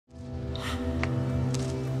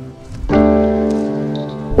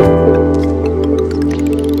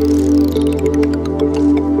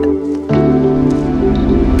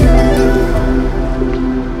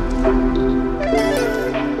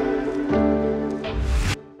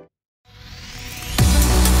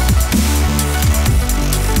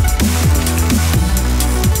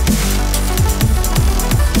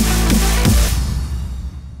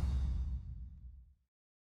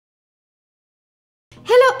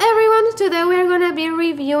today we're gonna be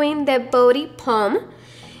reviewing the Bodhi Balm.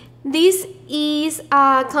 This is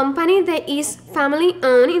a company that is family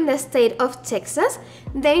owned in the state of Texas.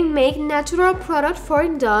 They make natural product for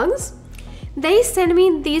dogs. They sent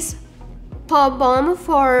me this Paw Balm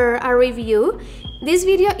for a review. This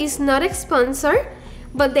video is not a sponsor,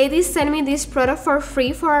 but they did send me this product for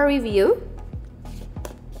free for a review.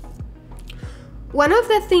 One of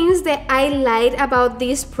the things that I like about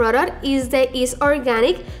this product is that it's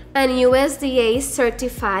organic and USDA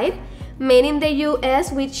certified, made in the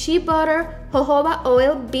US with shea butter, jojoba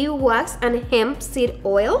oil, beeswax, and hemp seed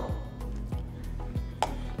oil.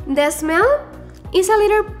 The smell is a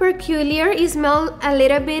little peculiar. It smells a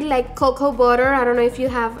little bit like cocoa butter. I don't know if you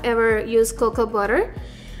have ever used cocoa butter.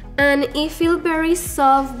 And it feels very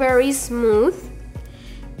soft, very smooth.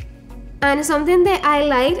 And something that I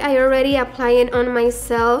like, I already applied it on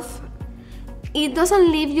myself. It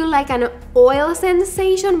doesn't leave you like an oil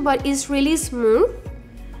sensation, but it's really smooth.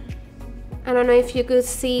 I don't know if you could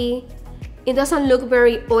see, it doesn't look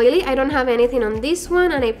very oily. I don't have anything on this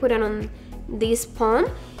one, and I put it on this palm.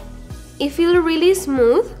 It feels really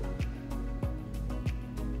smooth.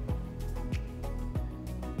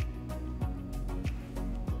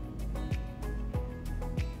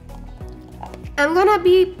 I'm gonna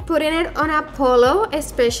be putting it on Apollo,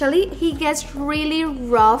 especially. He gets really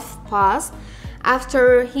rough paws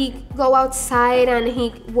after he go outside and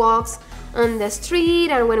he walks on the street,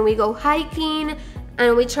 and when we go hiking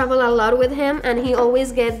and we travel a lot with him, and he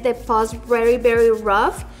always gets the paws very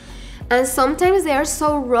rough. And sometimes they are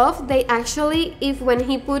so rough, they actually, when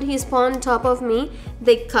he put his paw on top of me,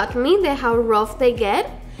 they cut me. That's how rough they get.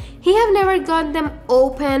 He have never got them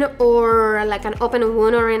open or like an open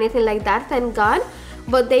wound or anything like that, thank God.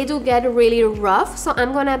 But they do get really rough. So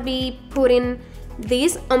I'm gonna be putting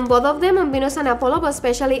this on both of them, on Venus and Apollo, but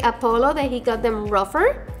especially Apollo, that he got them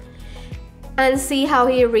rougher. And see how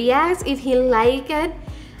he reacts, if he like it.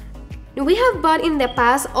 We have bought in the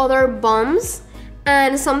past other balms,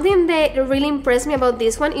 and something that really impressed me about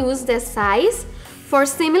this one, it was the size. For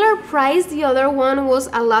similar price, the other one was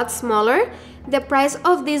a lot smaller. The price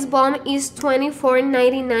of this balm is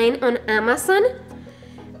 $24.99 on Amazon.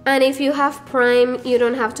 And if you have Prime, you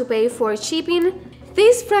don't have to pay for shipping.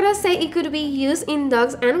 These products say it could be used in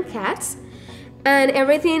dogs and cats. And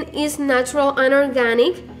everything is natural and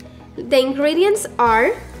organic. The ingredients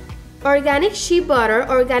are organic shea butter,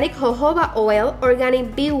 organic jojoba oil,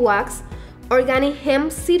 organic beeswax, organic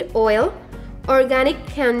hemp seed oil, organic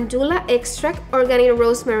calendula extract, organic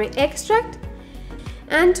rosemary extract,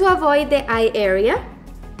 and to avoid the eye area.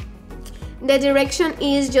 The direction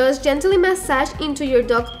is just gently massage into your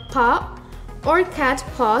dog paw or cat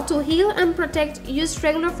paw to heal and protect. Use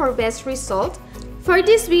regular for best result. For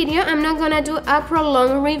this video, I'm not gonna do a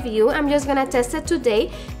prolonged review. I'm just gonna test it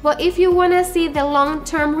today. But if you wanna see the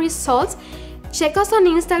long-term results, check us on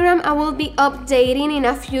Instagram. I will be updating in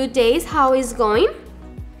a few days how it's going.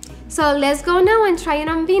 So let's go now and try it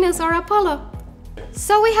on Venus or Apollo.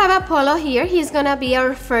 So we have Apollo here. He's gonna be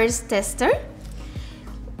our first tester.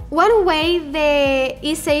 One way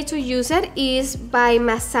they say to use it is by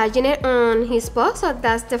massaging it on his paw. So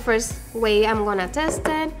that's the first way I'm gonna test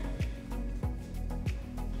it.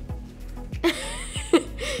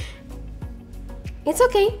 It's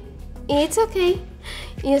okay. It's okay.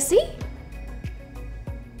 You see?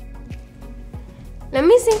 Let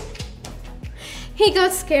me see. He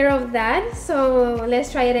got scared of that, so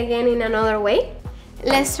let's try it again in another way.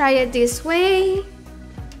 Let's try it this way.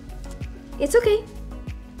 It's okay.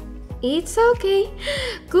 It's okay.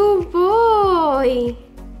 Good boy.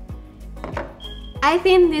 I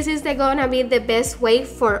think this is gonna be the best way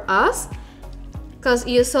for us, because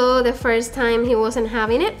you saw the first time he wasn't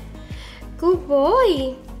having it. Good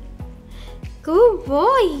boy. Good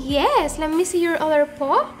boy. Yes. Let me see your other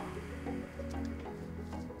paw.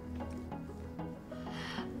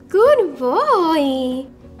 Good boy.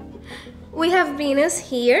 We have Venus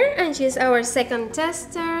here, and she's our second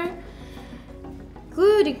tester.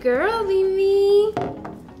 Good girl, baby.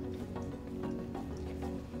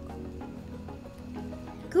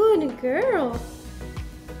 Good girl.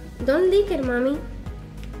 Don't lick it, mommy.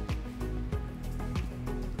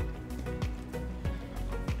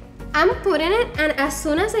 I'm putting it, and as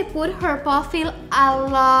soon as I put, her paw feel a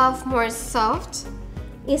lot more soft.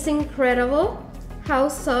 It's incredible how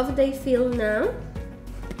soft they feel now.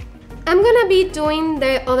 I'm gonna be doing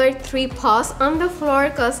the other 3 paws on the floor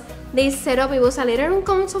because they set up, it was a little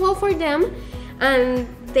uncomfortable for them, and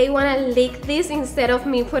they wanna lick this instead of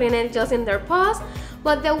me putting it just in their paws.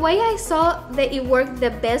 But the way I saw that it worked the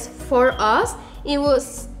best for us, it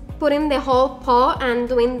was putting the whole paw and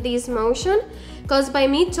doing this motion, because by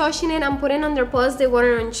me touching it and putting on their paws, they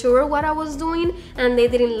weren't unsure what I was doing and they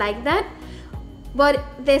didn't like that. But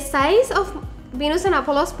the size of Venus and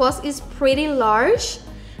Apollo's paws is pretty large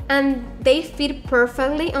and they fit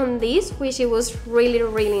perfectly on this, which it was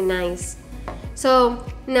really nice. So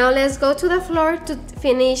now let's go to the floor to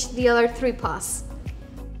finish the other 3 paws.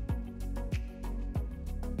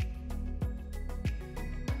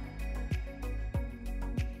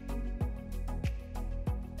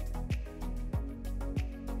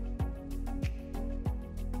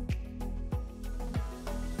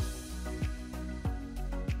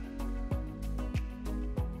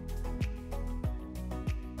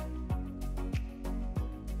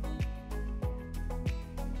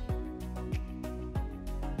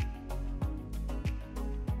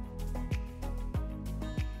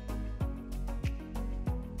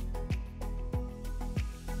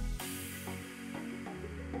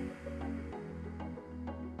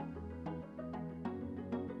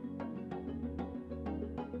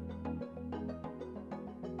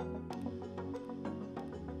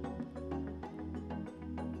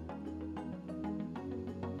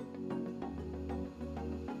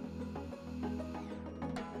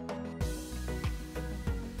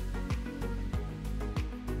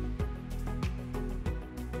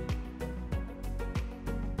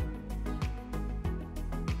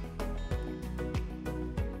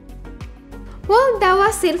 Well, that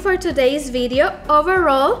was it for today's video.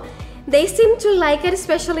 Overall, they seem to like it,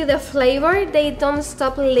 especially the flavor. They don't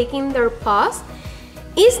stop licking their paws.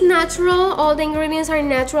 It's natural, all the ingredients are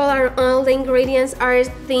natural, and all the ingredients are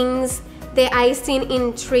things that I seen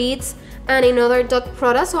in treats and in other dog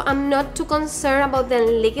products, so I'm not too concerned about them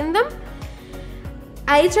licking them.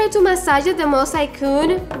 I tried to massage it the most I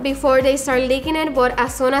could before they start licking it, but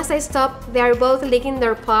as soon as I stopped, they are both licking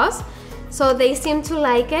their paws, so they seem to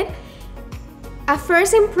like it. At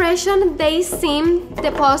first impression, they seem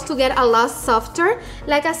the paws to get a lot softer.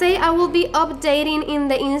 Like I say, I will be updating in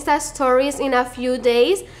the Insta stories in a few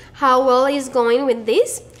days how well it's going with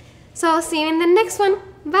this. So see you in the next one.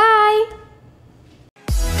 Bye!